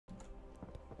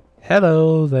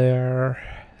Hello there.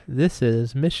 This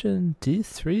is mission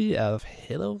D3 of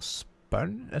Halo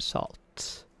Spartan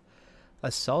Assault.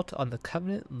 Assault on the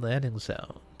Covenant landing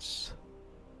zones.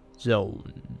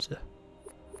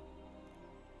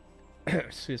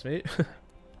 Excuse me.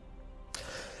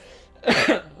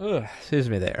 Excuse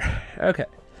me there. Okay.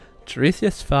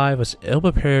 Tiresias 5 was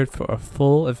ill-prepared for a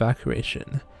full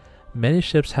evacuation. Many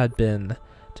ships had been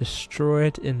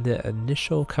destroyed in the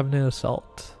initial Covenant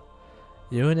assault.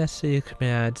 UNSC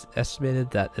Command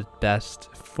estimated that at best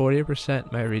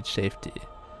 40% might reach safety.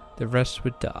 The rest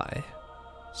would die.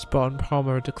 Spartan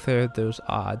Palmer declared those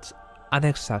odds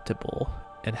unacceptable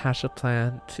and hatched a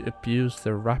plan to abuse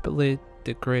the rapidly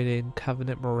degrading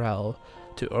Covenant morale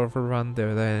to overrun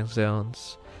their landing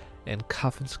zones and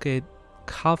confiscate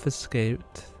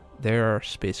their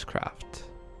spacecraft.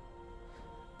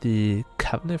 The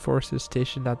Covenant forces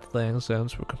stationed at the landing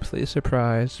zones were completely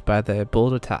surprised by the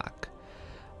bold attack,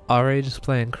 already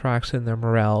displaying cracks in their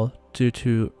morale due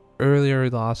to earlier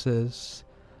losses.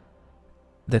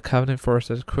 The Covenant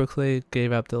forces quickly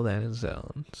gave up the landing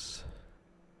zones.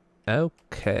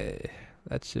 Okay,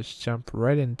 let's just jump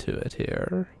right into it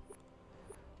here.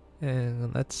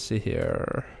 And let's see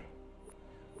here.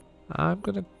 I'm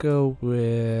gonna go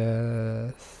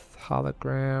with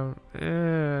hologram.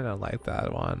 I don't like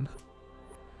that one.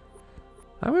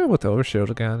 I'm gonna go with overshield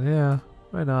again. Yeah,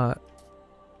 why not?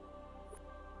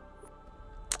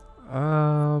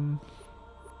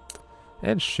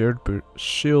 And shield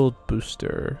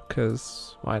booster,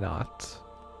 cause why not?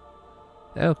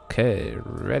 Okay,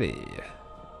 ready.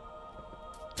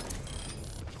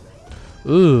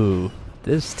 Ooh,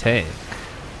 this tank.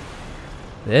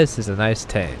 This is a nice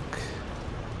tank.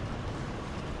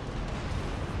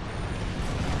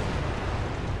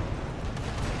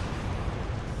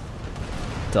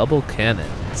 Double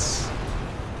cannons.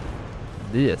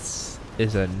 This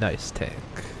is a nice tank.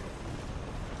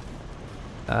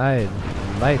 I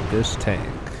like this tank.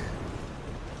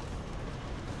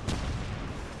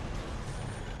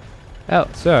 Oh,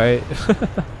 sorry.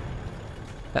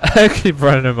 I keep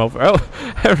running him over. Oh,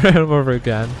 I ran him over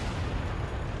again.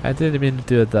 I didn't mean to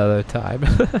do it the other time.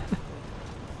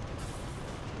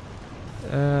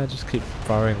 Just keep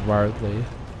firing wildly.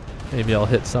 Maybe I'll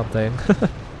hit something.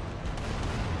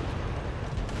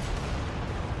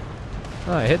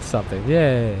 Oh, I hit something.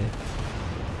 Yay.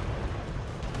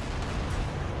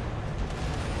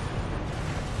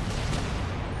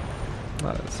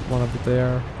 Oh, there's one over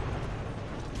there.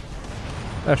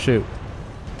 Oh, shoot.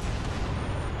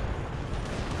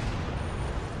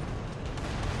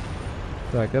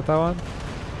 Did I get that one?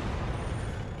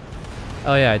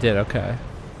 Oh yeah, I did, okay.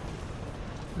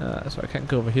 So I can't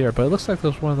go over here, but it looks like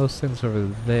there's one of those things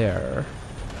over there.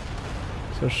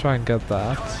 So let's try and get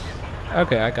that.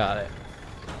 Okay, I got it.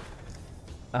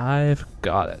 I've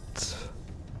got it.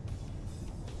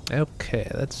 Okay,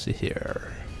 let's see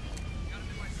here.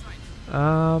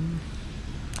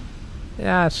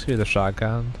 Yeah, screw the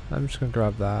shotgun. I'm just gonna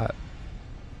grab that.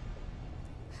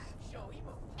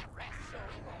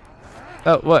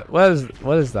 Oh, what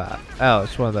is that? Oh,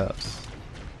 it's one of those.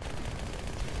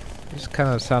 It just kind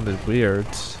of sounded weird.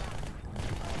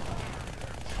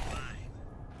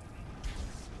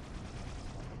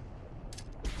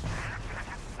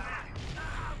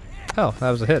 Oh,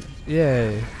 that was a hit.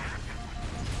 Yay.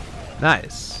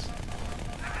 Nice.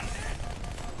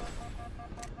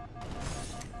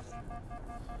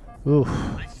 Oof.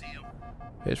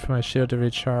 Wait for my shield to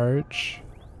recharge.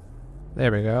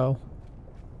 There we go.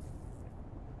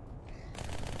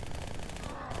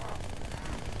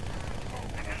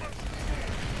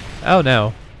 Oh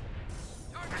no.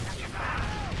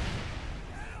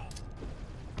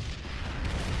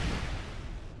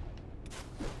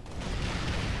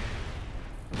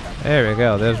 There we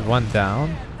go, there's one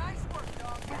down.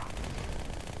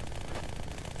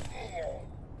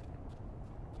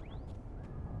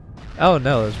 Oh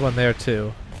no, there's one there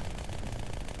too.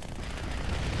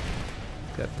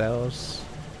 Get those.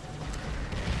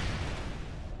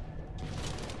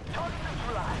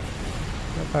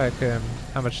 If I can,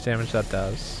 how much damage that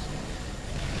does.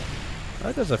 Oh,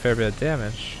 that does a fair bit of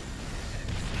damage.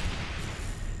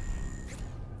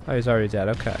 Oh, he's already dead,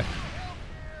 okay.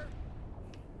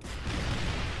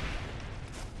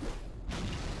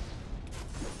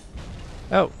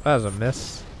 Oh, that was a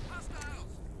miss.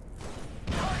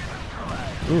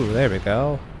 Ooh, there we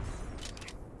go.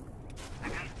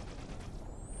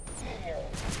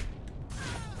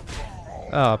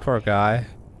 Oh, poor guy.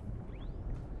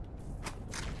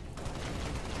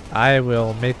 I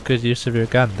will make good use of your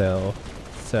gun though,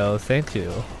 so thank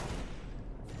you.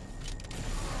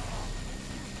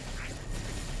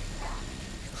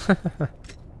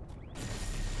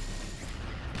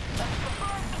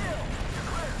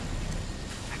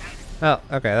 Oh,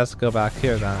 okay, let's go back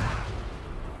here then.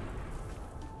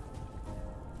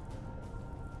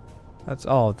 That's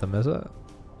all of them, is it?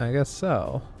 I guess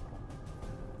so.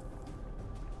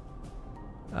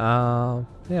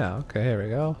 Yeah, okay, here we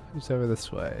go. Who's over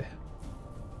this way?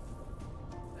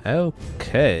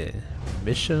 Okay,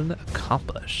 mission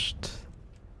accomplished.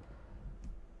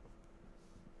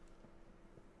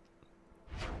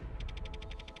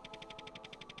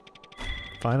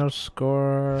 Final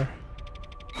score.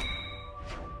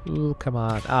 Ooh, come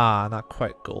on. Ah, not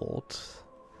quite gold.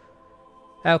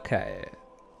 Okay.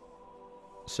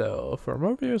 So, for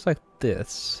more videos like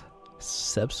this,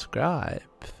 subscribe.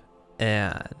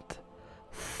 And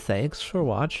thanks for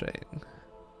watching.